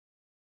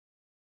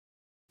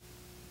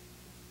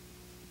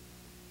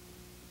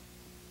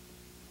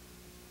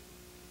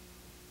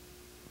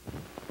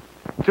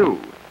too,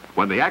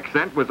 when the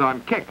accent was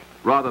on kick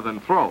rather than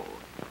throw.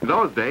 In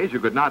those days, you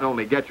could not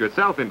only get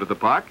yourself into the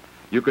park,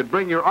 you could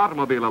bring your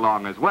automobile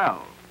along as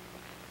well.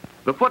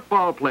 The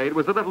football played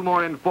was a little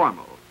more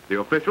informal. The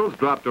officials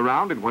dropped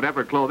around in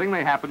whatever clothing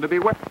they happened to be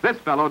wearing. This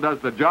fellow does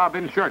the job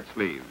in shirt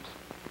sleeves.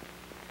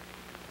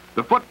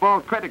 The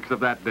football critics of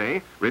that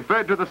day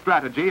referred to the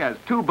strategy as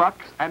 2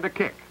 bucks and a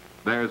kick.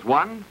 There's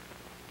 1,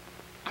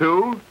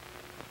 2.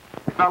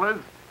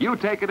 Fellas, you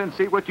take it and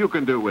see what you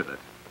can do with it.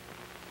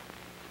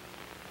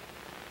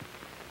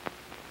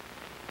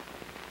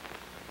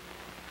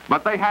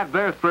 But they had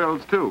their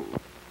thrills too.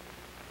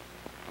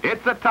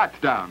 It's a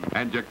touchdown,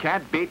 and you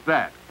can't beat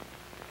that.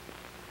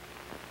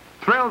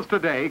 Thrills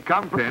today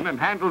come in and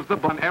handles the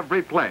ball on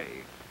every play.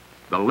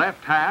 The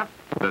left half,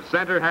 the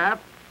center half,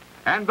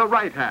 and the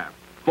right half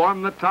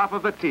form the top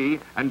of the tee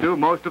and do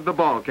most of the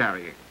ball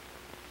carrying.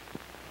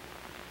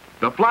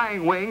 The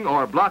flying wing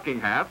or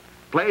blocking half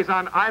plays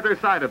on either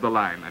side of the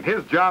line, and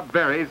his job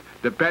varies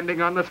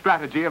depending on the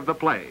strategy of the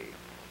play.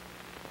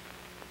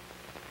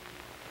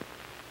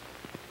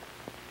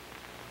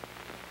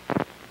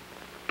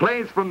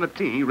 Plays from the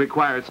tee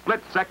require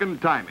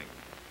split-second timing.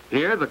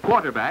 Here, the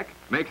quarterback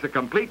makes a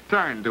complete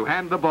turn to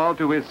hand the ball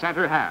to his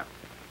center half.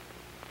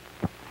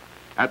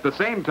 At the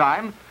same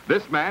time,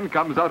 this man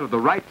comes out of the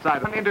right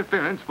side of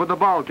interference with the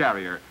ball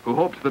carrier, who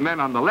hopes the men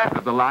on the left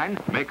of the line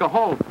make a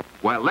hold.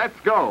 Well, let's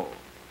go.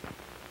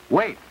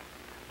 Wait.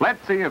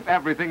 Let's see if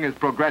everything is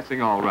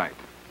progressing all right.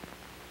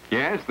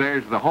 Yes,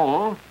 there's the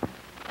hole.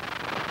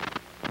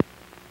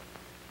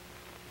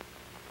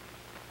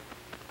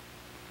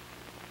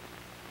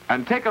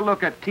 And take a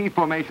look at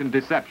T-formation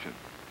deception.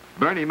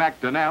 Bernie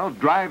McDonnell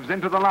drives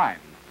into the line.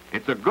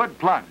 It's a good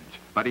plunge,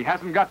 but he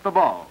hasn't got the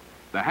ball.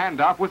 The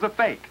handoff was a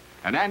fake,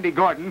 and Andy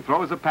Gordon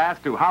throws a pass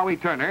to Howie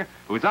Turner,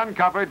 who's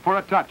uncovered for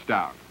a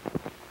touchdown.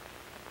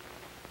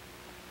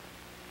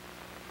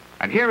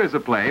 And here is a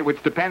play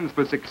which depends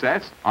for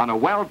success on a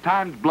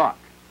well-timed block,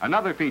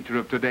 another feature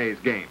of today's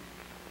game.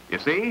 You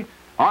see,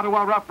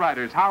 Ottawa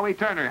Roughriders' Howie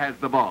Turner has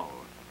the ball.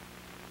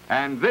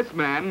 And this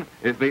man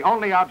is the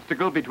only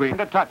obstacle between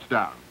the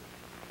touchdown.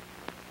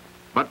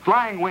 But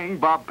flying wing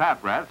Bob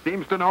Paffrath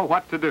seems to know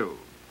what to do.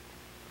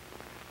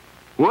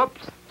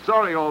 Whoops,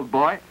 sorry, old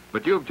boy,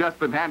 but you've just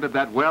been handed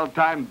that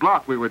well-timed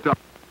block we were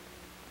talking.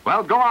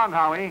 Well, go on,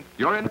 Howie.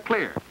 You're in the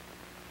clear.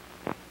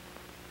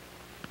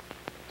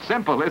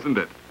 Simple, isn't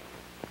it?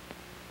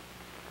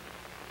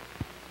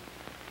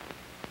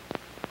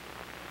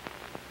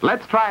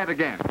 Let's try it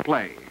again.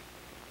 Play.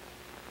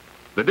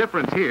 The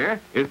difference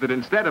here is that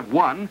instead of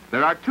 1,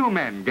 there are 2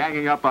 men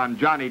ganging up on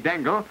Johnny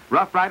Dengel,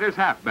 Rough Riders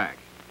halfback.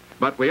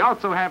 But we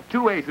also have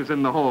 2 aces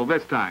in the hole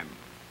this time.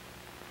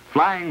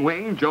 Flying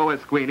wing Joe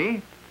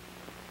Esquini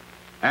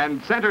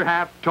and center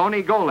half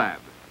Tony Golab.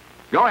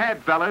 Go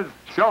ahead, fellas.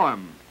 Show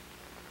 'em.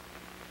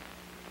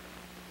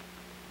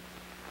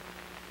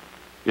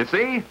 You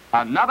see?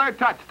 Another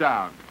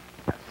touchdown.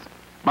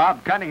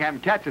 Bob Cunningham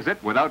catches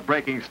it without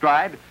breaking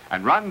stride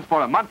and runs for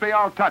a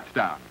Montreal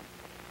touchdown.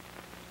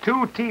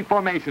 2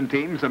 T-formation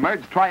teams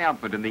emerged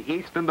triumphant in the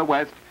East and the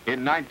West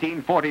in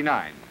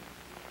 1949.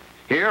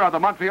 Here are the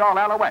Montreal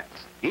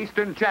Alouettes,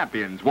 Eastern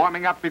champions,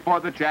 warming up before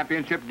the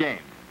championship game.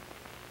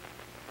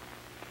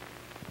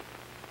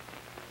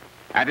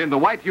 And in the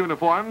white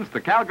uniforms,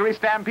 the Calgary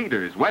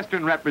Stampeders,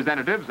 Western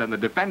representatives and the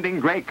defending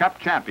Grey Cup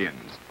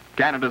champions.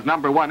 Canada's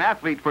 #1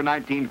 athlete for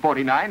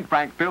 1949,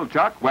 Frank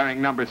Pilchuk, wearing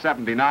number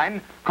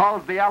 79,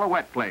 calls the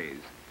Alouette plays.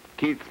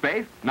 Keith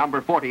Spaeth,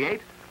 number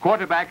 48,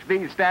 quarterbacks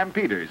these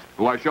Stampeders,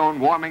 who are shown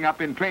warming up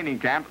in training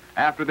camp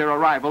after their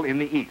arrival in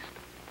the East.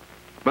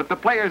 But the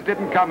players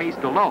didn't come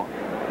East alone.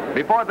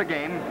 Before the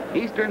game,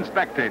 Eastern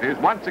spectators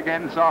once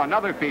again saw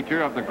another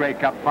feature of the Grey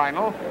Cup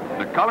final,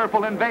 the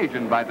colorful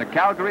invasion by the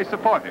Calgary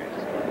supporters.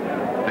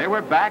 They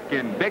were back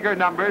in bigger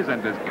numbers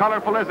and as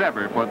colorful as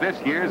ever for this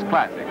year's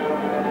classic.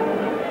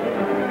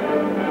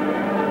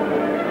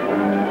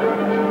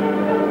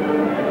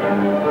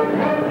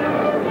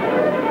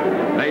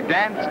 They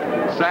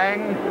danced,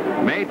 sang,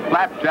 made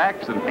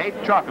flapjacks, and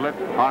ate chocolate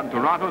on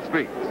Toronto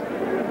streets.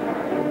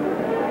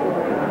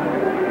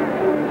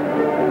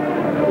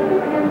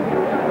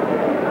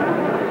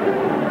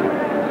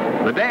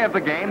 The day of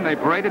the game, they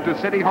paraded to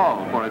City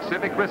Hall for a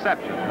civic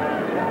reception.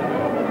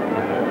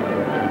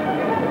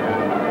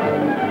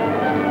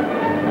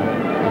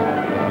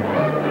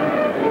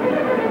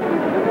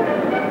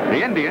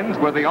 The Indians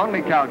were the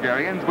only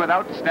Calgarians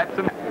without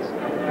Stetson hats.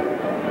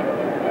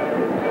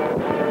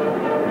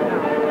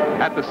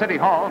 At the City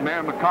Hall,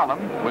 Mayor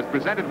McCollum was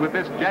presented with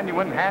this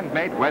genuine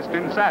handmade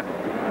Western saddle.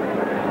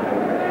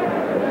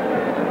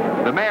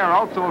 The mayor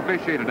also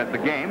officiated at the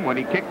game when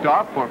he kicked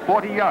off for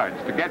 40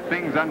 yards to get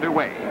things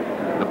underway.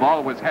 The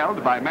ball was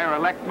held by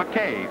Mayor-elect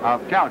McKay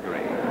of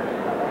Calgary.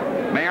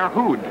 Mayor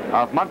Hood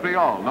of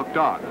Montreal looked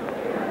on.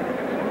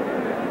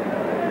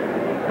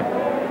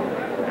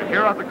 And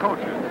here are the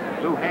coaches.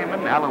 Lou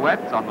Heyman,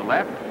 Alouettes on the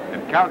left,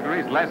 and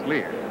Calgary's Les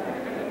Lear.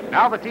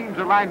 Now the teams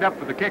are lined up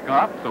for the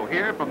kickoff, so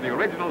here from the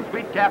original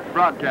Sweet Cap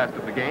broadcast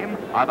of the game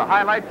are the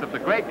highlights of the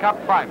Grey Cup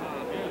final.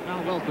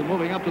 Now Wilson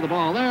moving up to the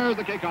ball. There's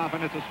the kickoff,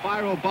 and it's a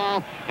spiral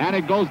ball, and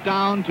it goes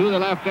down to the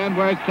left end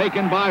where it's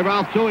taken by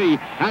Ralph Toohey.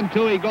 And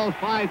Toohey goes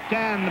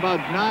 5'10", about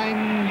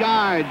 9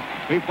 yards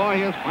before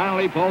he is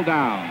finally pulled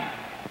down.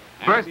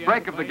 First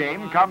break of the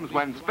game comes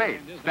when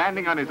Spade,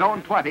 standing on his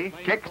own 20,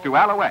 kicks to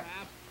Alouettes.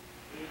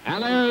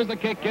 And there's the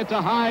kick. It's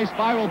a high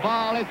spiral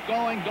ball. It's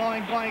going.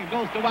 It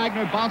goes to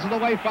Wagner, bounces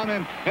away from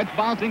him. It's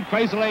bouncing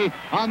crazily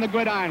on the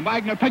gridiron.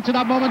 Wagner picks it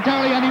up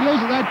momentarily, and he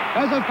loses it.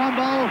 There's a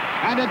fumble,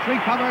 and it's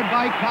recovered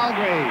by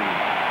Calgary.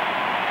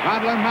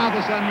 Radler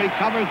Matheson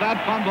recovers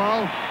that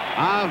fumble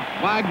of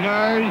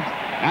Wagner's,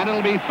 and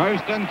it'll be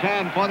 1st and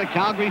 10 for the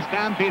Calgary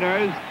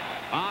Stampeders.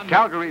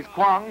 Calgary's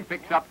Kwong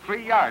picks up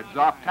 3 yards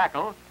off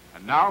tackle.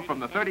 Now from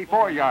the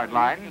 34-yard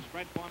line.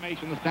 Spread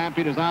formation, the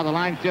Stampeders out. The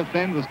line shifts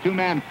in. There's 2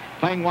 men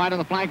playing wide on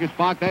the flanker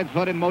spot. That's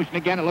Hood in motion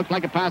again. It looks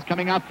like a pass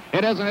coming up.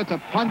 It isn't. It's a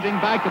plunging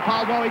back to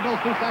Paul Rowe. He goes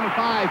through center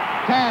 5,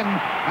 10,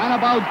 and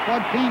about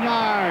 14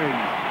 yards.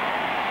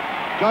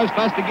 George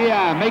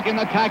Festagia making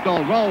the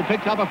tackle. Rowe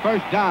picks up a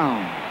 1st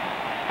down.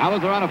 That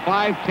was around a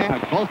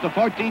 5-10, close to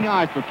 14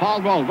 yards for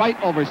Paul Rowe,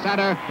 right over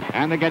center,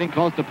 and they're getting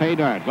close to pay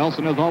dirt.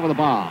 Wilson is over the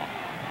ball.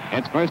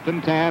 It's 1st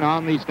and 10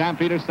 on the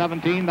Stampeders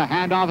 17. The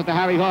handoff is to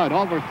Harry Hood.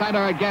 Over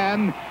center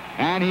again.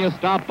 And he is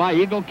stopped by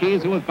Eagle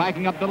Keys, who was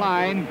backing up the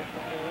line.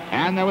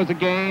 And there was a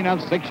gain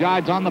of 6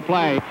 yards on the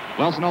play.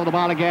 Wilson over the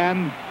ball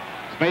again.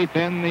 Spaeth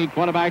in the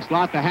quarterback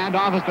slot. The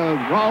handoff is to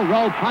Rowe.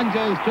 Rowe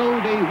plunges to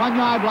the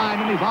 1-yard line,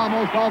 and he's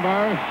almost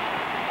over.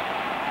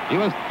 He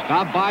was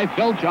stopped by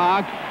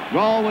Filchak.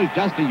 Rowe was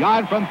just a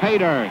yard from pay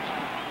dirt.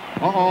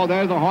 Uh-oh,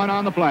 there's a horn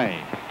on the play.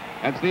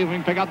 Let's see if we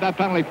can pick up that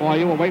penalty for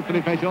you. We'll wait for the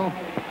official.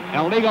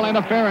 Illegal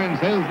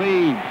interference is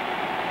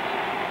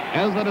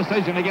the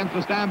decision against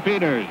the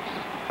Stampeders.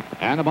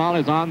 And the ball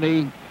is on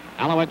the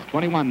Alouettes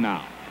 21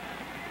 now.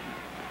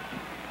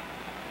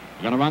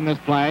 We're going to run this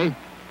play.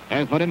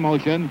 There's Hood in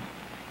motion.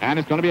 And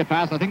it's going to be a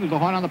pass. I think there's a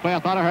horn on the play.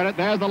 I thought I heard it.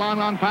 There's the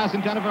long pass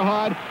intended for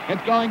Hood.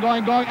 It's going,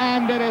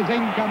 and it is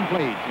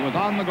incomplete. It was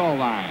on the goal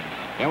line.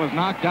 It was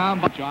knocked down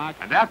by Jock.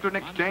 And after an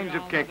exchange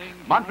of kicks,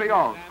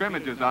 Montreal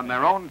scrimmages on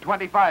their own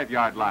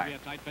 25-yard line.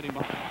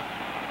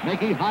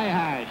 Mickey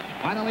Highhash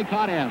finally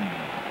caught him.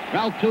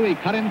 Ralph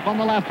Toohey cut in from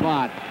the left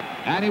spot.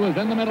 And he was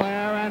in the middle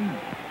there, and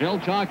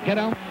Phil Chalk hit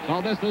him.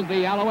 So this is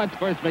the Alouettes'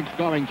 first big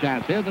scoring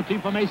chance. Here's the T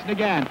formation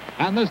again.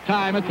 And this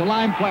time it's a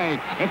line play.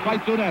 It's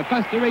right through there.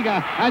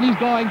 Festariga, and he's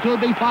going to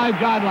the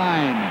 5-yard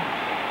line.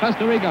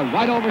 Festariga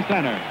right over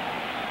center.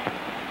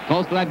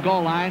 Close to that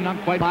goal line.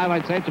 Not quite 5,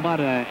 I'd say. It's about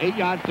 8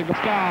 yards to go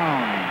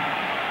down.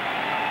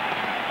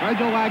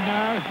 Virgil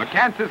Wagner.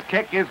 McCance's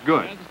kick is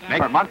good.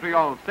 For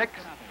Montreal 6,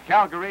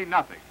 Calgary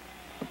nothing.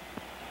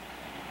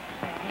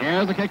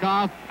 Here's the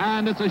kickoff,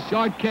 and it's a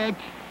short kick.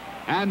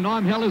 And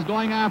Norm Hill is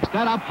going after.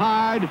 Set up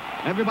hard.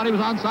 Everybody was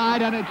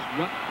onside, and it's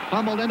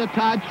fumbled into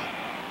touch.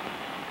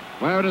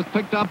 Where it is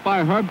picked up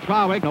by Herb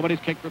Trowick. Nobody's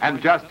kicked.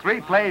 And just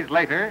 3 plays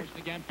later.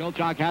 Again,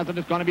 Filchak has it.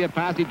 It's going to be a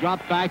pass. He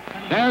drops back.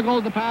 There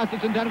goes the pass.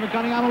 It's intended for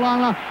Cunningham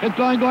along. It's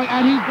going,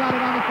 and he's got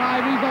it on the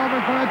 5. He's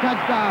over for a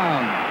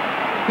touchdown.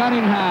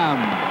 Cunningham.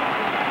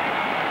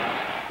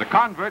 The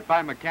convert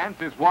by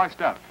McCance is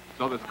washed up,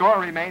 so the score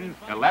remains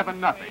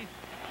 11-0.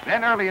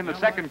 Then early in the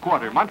second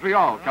quarter,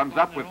 Montreal comes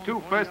up with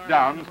 2 first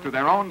downs to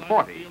their own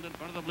 40. In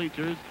front of the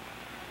bleachers.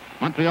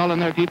 Montreal in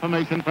their key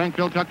formation. Frank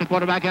Filchuk, the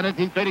quarterback, at it.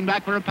 He's fading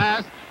back for a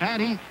pass,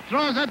 and he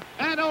throws it,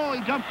 and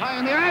he jumped high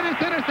in the air, and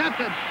it's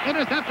intercepted.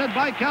 Intercepted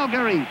by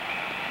Calgary,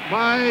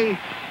 by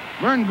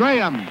Vern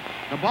Graham.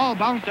 The ball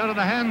bounced out of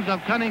the hands of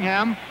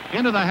Cunningham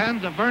into the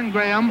hands of Vern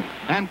Graham,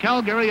 and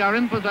Calgary are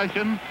in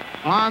possession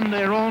on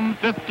their own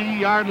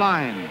 50-yard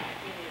line.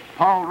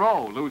 Paul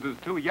Rowe loses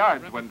 2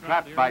 yards when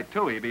trapped by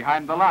Toohey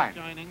behind the line.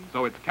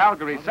 So it's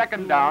Calgary's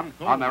second down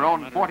on their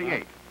own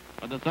 48.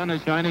 But the sun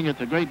is shining. It's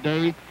a great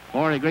day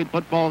for a great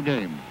football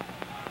game.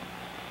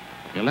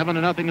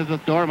 11-0 is the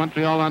score.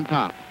 Montreal on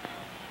top.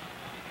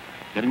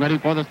 Getting ready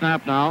for the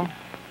snap now.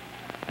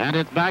 And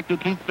it's back to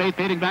Keith Spaeth,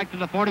 fading back to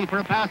the 40 for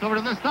a pass over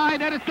to the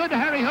side. And it's good to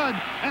Harry Hood.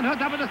 And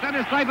Hood's up at the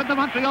center stripe at the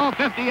Montreal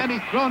 50, and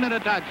he's thrown in a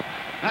touch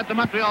at the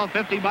Montreal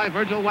 50 by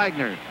Virgil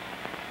Wagner.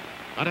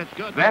 But it's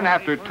good. Then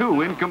after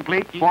 2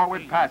 incomplete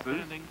forward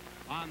passes,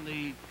 on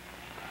the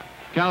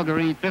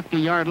Calgary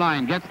 50-yard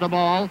line, gets the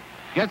ball,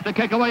 gets the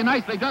kick away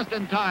nicely just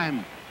in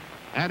time.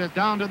 And it's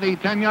down to the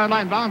 10-yard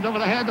line, bounds over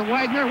the head of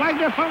Wagner.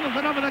 Wagner fumbles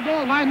it over the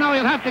goal line. Now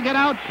he'll have to get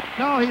out.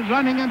 No, he's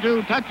running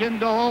into touch and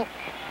goal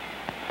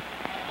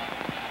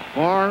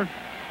for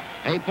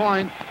a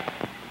point.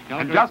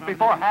 And just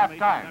before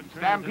halftime,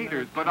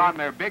 Stampeders put on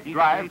their big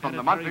drive from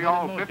the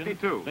Montreal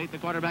 52. The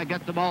quarterback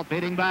gets the ball,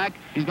 fading back.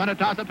 He's going to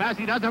toss a pass.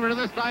 He does over to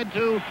this side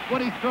to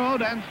Woody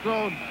Strode, and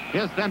Strode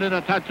is sending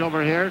a touch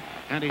over here.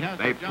 And he has.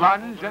 They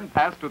plunge and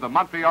pass to the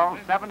Montreal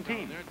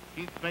 17.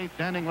 Keith Spaeth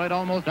standing right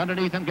almost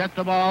underneath him, gets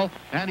the ball,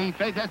 and he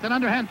fakes. That's an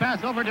underhand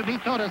pass over to Pete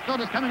Sotis.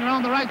 Sotis coming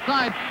around the right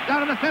side, down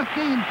to the 15,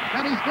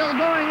 and he's still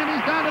going, and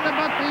he's down to the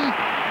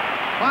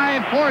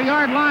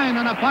 4-yard line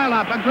on a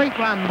pile-up. A great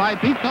run by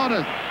Pete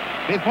Sotis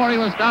before he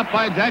was stopped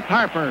by Jack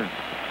Harper.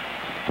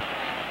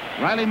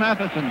 Riley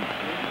Matheson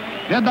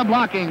did the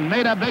blocking,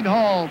 made a big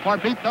hole for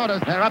Pete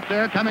Thotis. They're up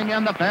there coming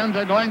in. The fans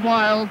are going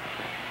wild.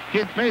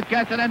 Keith Spaeth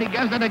gets it, and he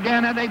gives it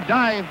again, and they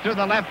dive to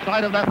the left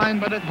side of that line,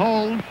 but it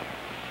holds.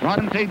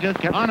 Pantages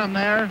kept on him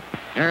there.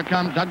 Here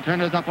comes Doug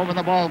Turner's up over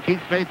the ball.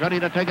 Keith Spaeth ready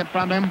to take it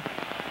from him.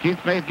 Keith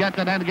Spaeth gets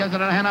it and gives it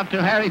a hand up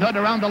to Harry Hood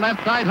around the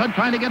left side. Hood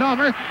trying to get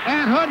over,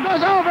 and Hood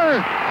goes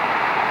over.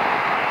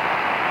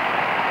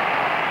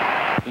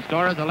 The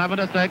score is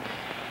 11-6.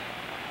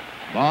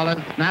 Ball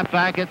is snapped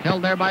back. It's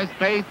held there by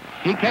Spaeth.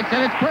 He kicks it.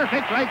 It's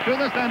perfect right through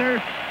the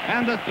center,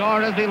 and the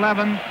score is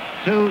 11-7.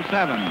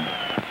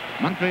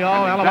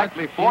 Montreal, and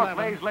exactly Alouettes, 4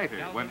 plays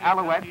later, when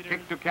Alouettes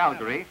kick to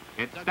Calgary,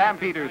 it's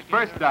Stampeders'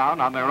 first down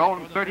on their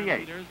own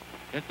 38.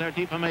 It's their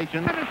T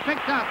formation. And it's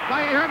picked up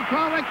by Herb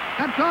Trowick,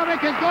 and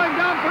Trowick is going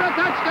down for a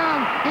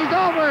touchdown. He's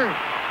over.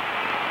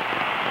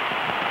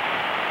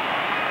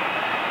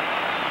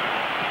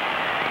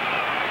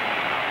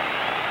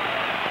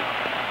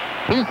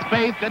 His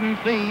Spaeth didn't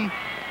see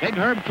big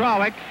Herb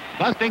Trowick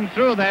busting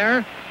through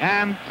there,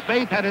 and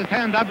Spaeth had his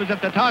hand up as if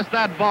to toss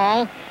that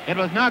ball. It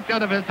was knocked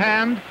out of his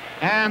hand,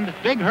 and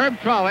big Herb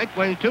Trowick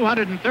weighs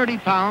 230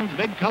 pounds,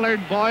 big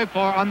colored boy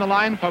on the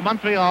line for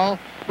Montreal,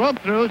 broke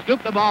through,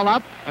 scooped the ball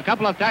up. A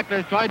couple of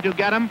tacklers tried to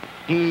get him.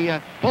 He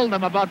pulled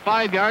them about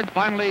 5 yards.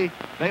 Finally,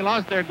 they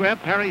lost their grip.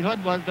 Harry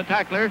Hood was the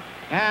tackler,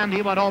 and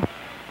he went over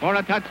for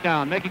a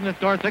touchdown, making the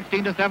score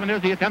 16-7.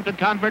 Here's the attempted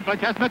convert by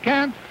Chess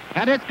McCants,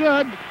 and it's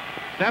good.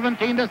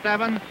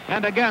 17-7,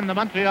 and again, the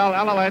Montreal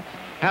Alouettes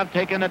have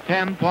taken a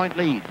 10-point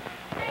lead.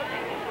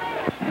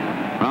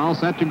 All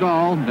set to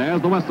go.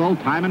 There's the whistle.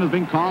 Timing has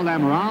been called,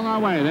 and we're on our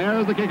way.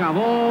 There's the kickoff.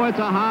 Oh, it's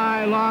a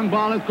high, long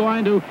ball. It's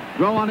going to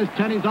grow on his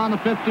 10. He's on the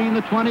 15,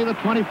 the 20, the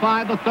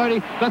 25, the 30,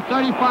 the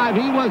 35.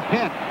 He was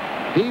hit.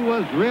 He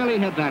was really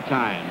hit that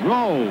time.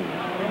 Rowe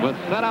was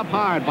set up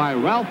hard by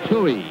Ralph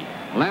Toohey.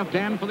 Left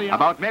end for the...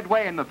 About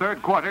midway in the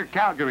third quarter,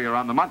 Calgary are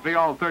on the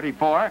Montreal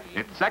 34.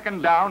 It's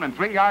second down and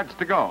 3 yards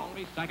to go.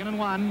 2nd and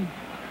 1.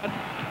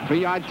 3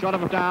 yards short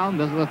of a down.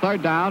 This is the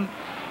third down.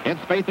 It's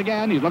Spaeth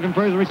again. He's looking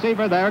for his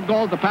receiver. There it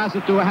goes. The pass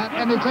is to a hat,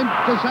 and it's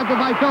intercepted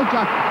by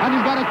Filchuk. And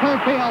he's got a clear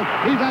field.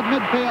 He's at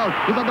midfield.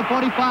 He's at the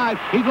 45.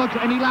 He looks,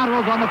 and he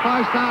laterals on the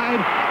far side.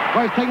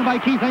 Where it's taken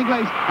by Keith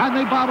English. And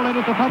they bobble it.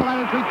 It's a fumble,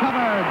 and it's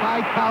recovered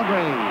by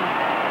Calgary.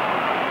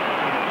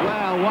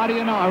 Well, what do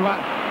you know?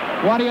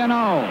 What do you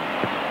know?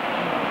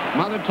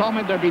 Mother told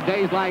me there'd be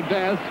days like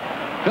this.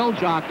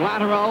 Filchuk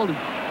lateraled.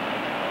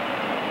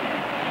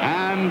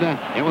 And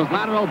it was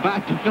lateral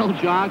back to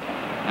Filchuk.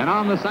 And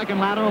on the second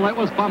lateral, it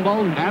was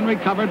fumbled and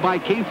recovered by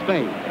Keith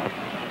Spaeth.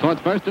 So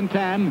it's 1st and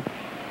 10.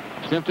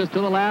 Shift is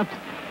to the left.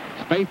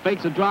 Spaeth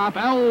fakes a drop.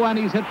 Oh, and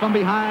he's hit from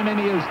behind, and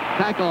he is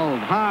tackled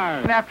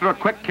hard. And after a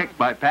quick kick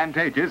by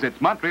Pantages, it's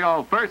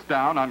Montreal first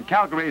down on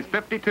Calgary's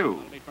 52.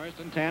 1st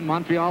and 10,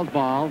 Montreal's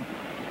ball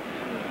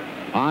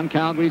on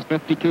Calgary's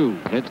 52.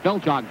 It's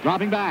Filchuk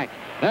dropping back.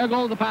 There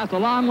goes the pass, a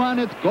long one.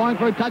 It's going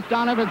for a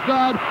touchdown if it's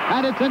good,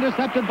 and it's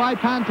intercepted by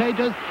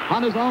Pantages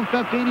on his own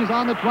 15. He's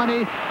on the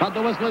 20, but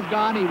the whistle is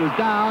gone. He was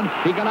down.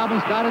 He got up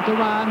and started to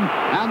run,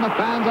 and the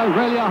fans are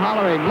really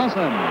hollering.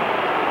 Listen.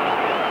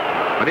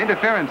 But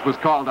interference was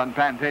called on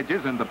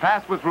Pantages, and the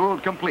pass was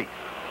ruled complete.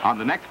 On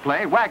the next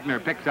play, Wagner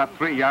picks up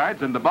 3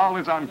 yards, and the ball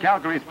is on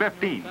Calgary's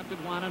 15.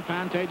 Intercepted one and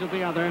Pantages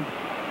the other.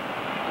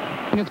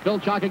 It's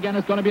Filchuk again.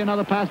 It's going to be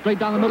another pass straight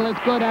down the middle. It's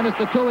good, and it's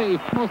to Toohey.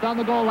 Almost on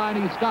the goal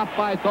line. He's stopped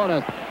by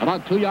Thotis.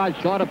 About 2 yards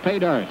short of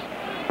Paydurst.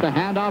 The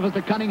handoff is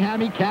to Cunningham.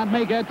 He can't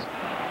make it.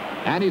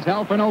 And he's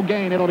held for no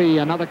gain. It'll be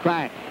another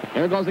crack.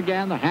 Here goes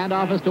again. The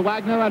handoff is to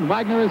Wagner, and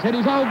Wagner is hit.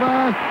 He's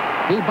over.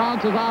 He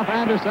bounces off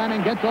Anderson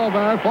and gets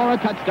over for a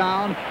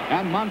touchdown.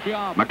 And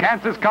Montreal...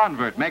 McCants'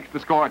 convert makes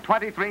the score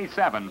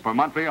 23-7 for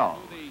Montreal.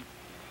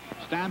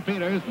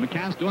 Stampeders.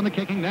 McCants doing the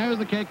kicking. There's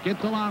the kick.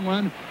 It's a long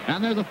one.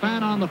 And there's a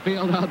fan on the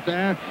field out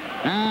there.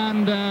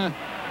 And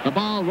the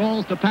ball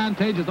rolls to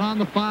Pantages on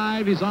the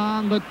 5. He's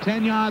on the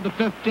 10-yard, the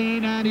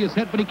 15, and he is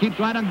hit, but he keeps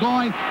right on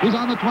going. He's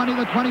on the 20,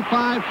 the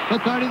 25, the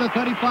 30, the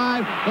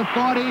 35, the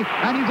 40,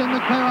 and he's in the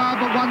clear of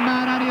but one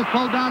man, and he is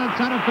pulled down at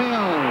center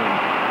field.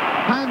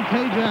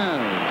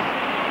 Pantages.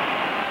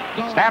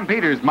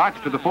 Stampeders march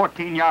to the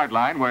 14-yard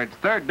line where it's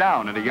third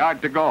down and a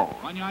yard to go.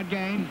 1 yard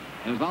gain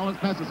is all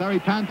that's necessary.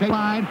 Pantages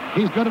line.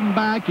 He's driven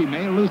back. He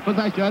may lose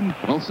possession.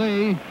 We'll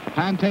see.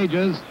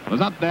 Pantages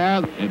was up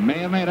there. It may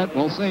have made it.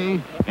 We'll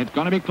see. It's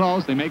going to be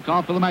close. They may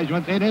call for the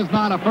measurements. It is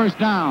not a first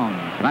down.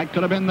 That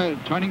could have been the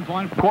turning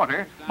point.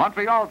 Quarter.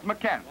 Montreal's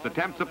McCants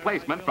attempts a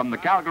placement from the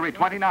Calgary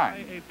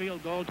 29. A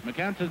field goal.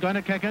 McCants is going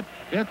to kick it.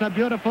 It's a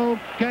beautiful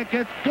kick.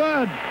 It's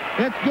good.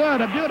 It's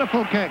good. A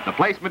beautiful kick. The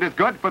placement is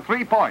good for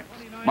 3 points.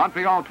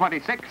 Montreal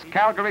 26,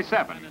 Calgary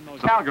 7.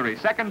 So Calgary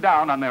second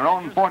down on their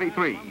own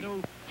 43.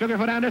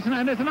 Sugarfoot Anderson,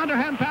 and there's an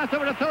underhand pass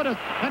over to Thotis,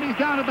 and he's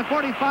down at the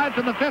 45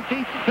 to the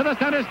 50 to the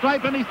center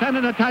stripe, and he's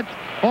sending a touch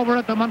over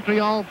at the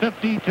Montreal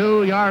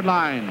 52-yard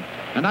line.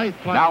 A nice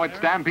play. Now it's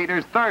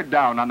Stampeders third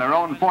down on their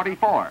own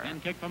 44.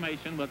 And kick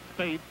formation with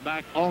Spaeth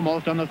back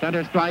almost on the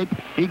center stripe.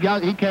 He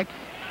kicks.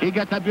 He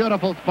gets a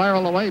beautiful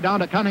spiral away down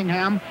to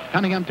Cunningham.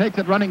 Cunningham takes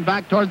it running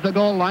back towards the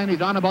goal line.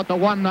 He's on about the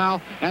 1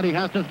 now, and he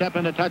has to step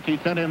into touch.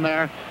 He's sent in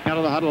there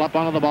into the huddle up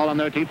onto the ball in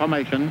their T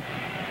formation.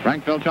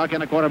 Frank Filchuk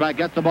in the quarterback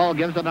gets the ball,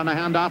 gives it on a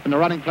handoff, and the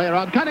running player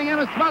out. Cunningham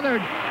is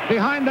smothered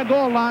behind the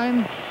goal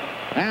line,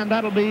 and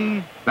that'll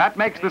be... That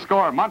makes the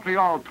score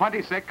Montreal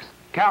 26,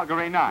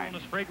 Calgary 9,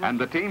 and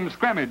the team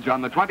scrimmage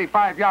on the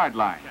 25-yard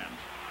line.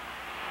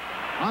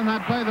 On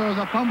that play, there was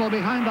a fumble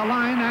behind the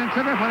line, and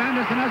Sugarfoot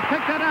Anderson has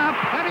picked it up,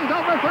 and he's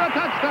over for a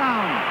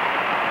touchdown.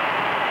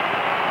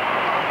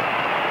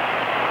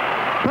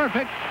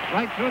 Perfect,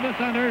 right through the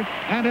center,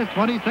 and it's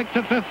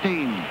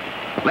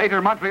 26-15.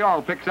 Later,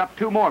 Montreal picks up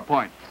 2 more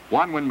points.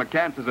 One when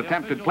McCance's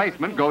attempted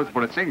placement goes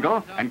for a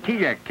single, and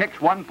Kiek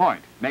kicks 1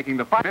 point, making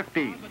the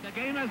 15. But the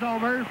game is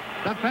over.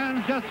 The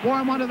fans just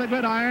swarm onto the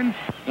gridiron.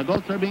 The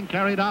goats are being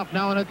carried off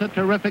now, and it's a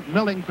terrific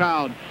milling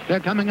crowd. They're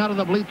coming out of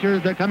the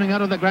bleachers. They're coming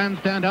out of the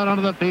grandstand out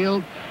onto the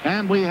field,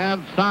 and we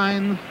have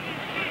signs.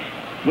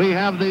 We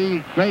have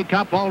the Grey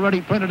Cup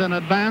already printed in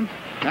advance,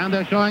 and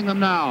they're showing them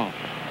now.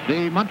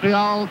 The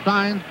Montreal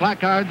signs,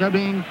 placards are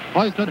being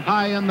hoisted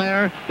high in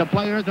there. The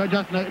players are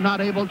just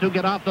not able to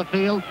get off the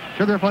field.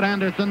 Sugarfoot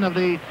Anderson of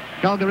the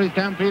Calgary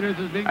Stampeders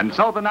is being... And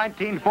so the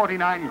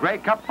 1949 Grey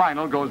Cup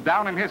final goes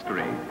down in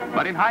history.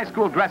 But in high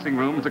school dressing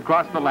rooms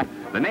across the land,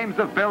 the names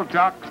of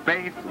Filchuk,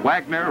 Spaeth,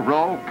 Wagner,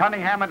 Rowe,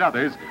 Cunningham, and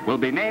others will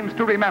be names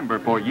to remember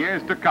for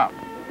years to come.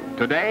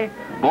 Today,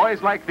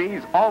 boys like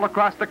these all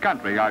across the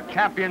country are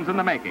champions in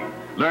the making,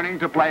 learning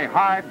to play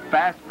hard,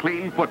 fast,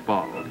 clean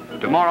football.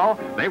 Tomorrow,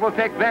 they will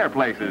take their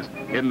places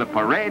in the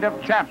Parade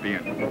of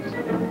Champions.